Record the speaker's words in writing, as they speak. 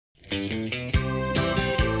I'm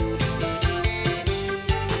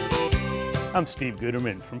Steve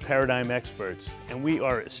Gooderman from Paradigm Experts, and we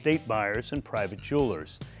are estate buyers and private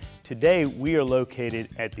jewelers. Today, we are located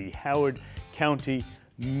at the Howard County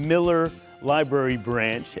Miller Library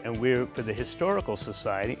branch, and we're for the Historical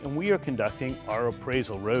Society, and we are conducting our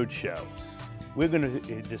Appraisal Roadshow. We're going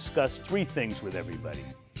to discuss three things with everybody.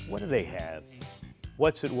 What do they have?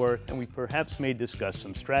 What's it worth? And we perhaps may discuss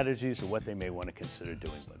some strategies of what they may want to consider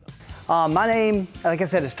doing with them. My name, like I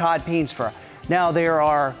said, is Todd Peenstra. Now, there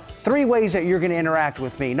are three ways that you're going to interact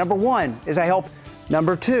with me. Number one is I help.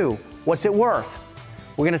 Number two, what's it worth?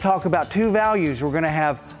 We're going to talk about two values. We're going to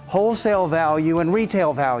have wholesale value and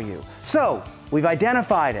retail value. So, we've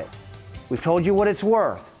identified it. We've told you what it's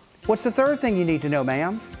worth. What's the third thing you need to know,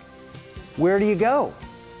 ma'am? Where do you go?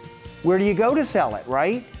 Where do you go to sell it,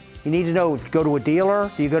 right? You need to know if you go to a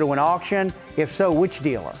dealer, do you go to an auction? If so, which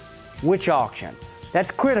dealer? Which auction?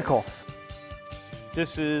 That's critical.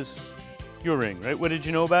 This is your ring, right? What did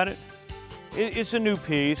you know about it? It's a new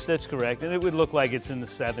piece, that's correct, and it would look like it's in the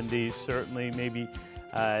 70s, certainly, maybe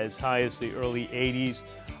as high as the early 80s.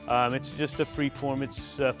 It's just a free form. It's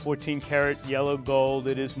 14 karat yellow gold.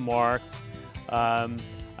 It is marked. I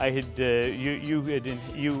guess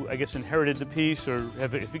inherited the piece or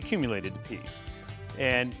have accumulated the piece.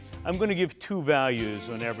 And I'm going to give two values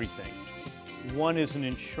on everything. One is an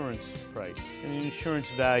insurance price. And the insurance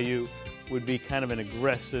value would be kind of an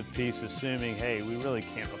aggressive piece, assuming, hey, we really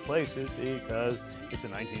can't replace it because it's a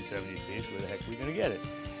 1970s piece. Where the heck are we going to get it?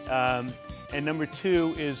 And number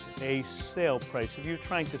two is a sale price. If you're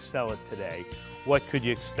trying to sell it today, what could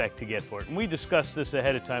you expect to get for it? And we discussed this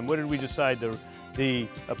ahead of time. What did we decide the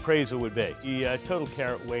appraisal would be? The total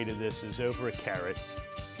carat weight of this is over a carat,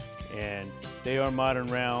 and they are modern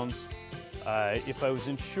rounds. If I was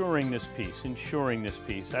insuring this piece,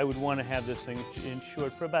 I would want to have this thing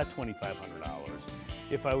insured for about $2,500.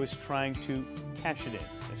 If I was trying to cash it in,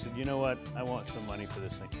 I said, you know what, I want some money for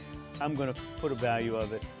this thing. I'm going to put a value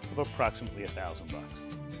of it of approximately $1,000.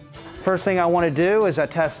 First thing I want to do is I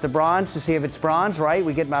test the bronze to see if it's bronze, right?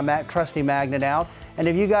 We get my trusty magnet out. And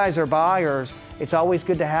if you guys are buyers, it's always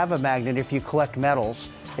good to have a magnet if you collect metals.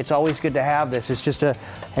 It's always good to have this. It's just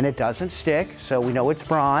and it doesn't stick, so we know it's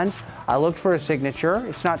bronze. I looked for a signature.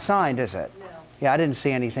 It's not signed, is it? No. Yeah, I didn't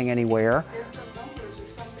see anything anywhere. There's some numbers or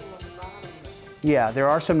something on the bottom. Yeah, there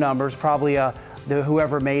are some numbers. Probably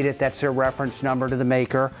whoever made it, that's their reference number to the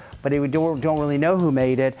maker, but we don't really know who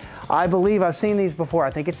made it. I believe I've seen these before.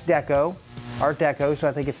 I think it's Deco, Art Deco, so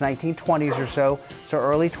I think it's 1920s or so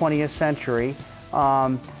early 20th century,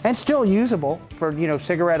 and still usable for, you know,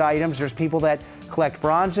 cigarette items. There's people that collect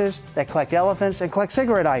bronzes, that collect elephants, and collect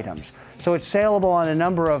cigarette items. So it's saleable on a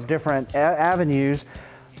number of different avenues.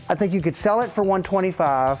 I think you could sell it for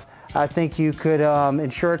 $125. I think you could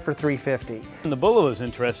insure it for $350. And the bulova is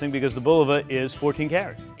interesting because the bulova is 14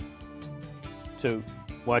 karat. So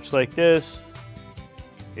watch like this,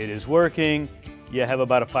 it is working. You have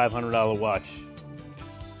about a $500 watch.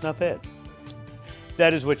 Not bad.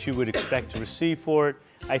 That is what you would expect to receive for it.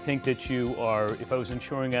 I think that you are, if I was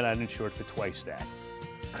insuring it, I'd insure it for twice that.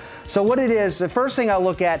 So what it is, the first thing I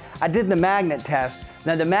look at, I did the magnet test.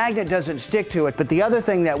 Now the magnet doesn't stick to it, but the other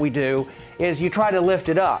thing that we do is you try to lift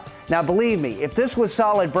it up. Now believe me, if this was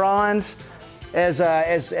solid bronze,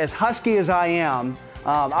 as husky as I am,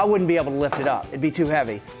 I wouldn't be able to lift it up. It'd be too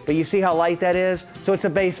heavy. But you see how light that is? So it's a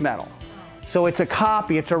base metal. So it's a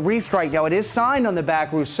copy, it's a restrike. Now it is signed on the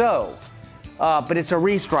back Rousseau. But it's a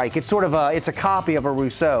restrike. It's sort of it's a copy of a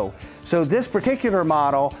Rousseau. So this particular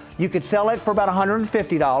model, you could sell it for about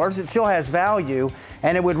 $150. It still has value,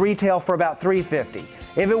 and it would retail for about $350.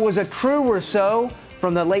 If it was a true Rousseau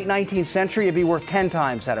from the late 19th century, it'd be worth 10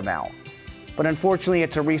 times that amount. But unfortunately,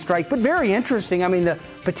 it's a restrike, but very interesting. I mean, the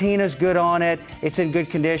patina's good on it. It's in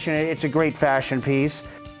good condition. It's a great fashion piece.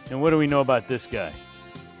 And what do we know about this guy?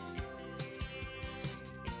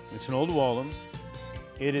 It's an old Waltham.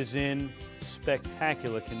 It is in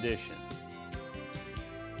spectacular condition.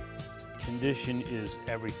 Condition is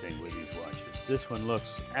everything with these watches. This one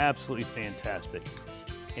looks absolutely fantastic.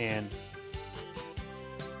 And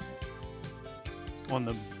on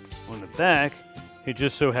the back, it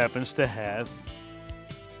just so happens to have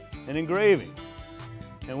an engraving.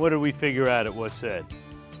 And what did we figure out at what's said?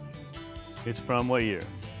 It's from what year?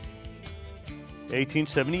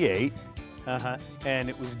 1878. And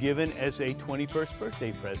it was given as a 21st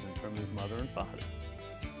birthday present from his mother and father.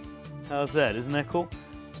 How's that? Isn't that cool?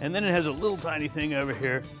 And then it has a little tiny thing over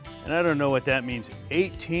here, and I don't know what that means.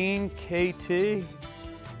 18 KT?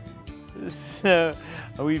 So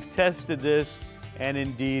we've tested this, and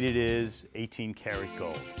indeed it is 18 karat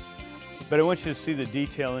gold. but I want you to see the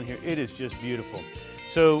detail in here. It is just beautiful.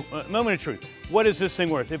 So, moment of truth. What is this thing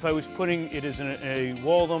worth? If I was putting it as a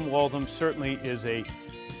Waldom certainly is a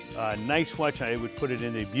nice watch. I would put it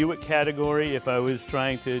in the Buick category if I was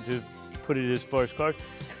trying to put it as far as cars.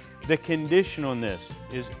 The condition on this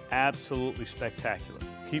is absolutely spectacular.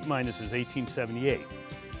 Keep in mind this is 1878.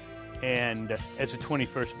 And as a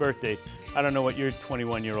 21st birthday, I don't know what your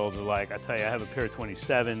 21-year-olds are like. I tell you, I have a pair of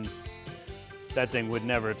 27s. That thing would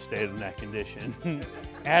never have stayed in that condition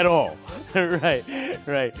at all. Right.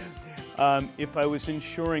 If I was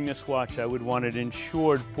insuring this watch, I would want it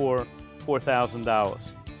insured for $4,000.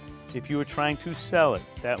 If you were trying to sell it,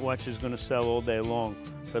 that watch is going to sell all day long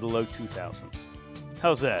for the low 2000s.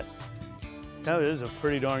 How's that? That is a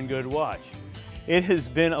pretty darn good watch. It has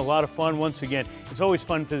been a lot of fun. Once again, it's always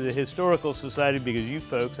fun for the Historical Society because you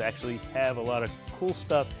folks actually have a lot of cool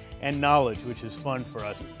stuff and knowledge, which is fun for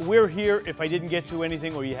us. We're here. If I didn't get to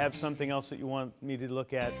anything or you have something else that you want me to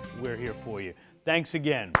look at, we're here for you. Thanks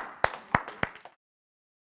again.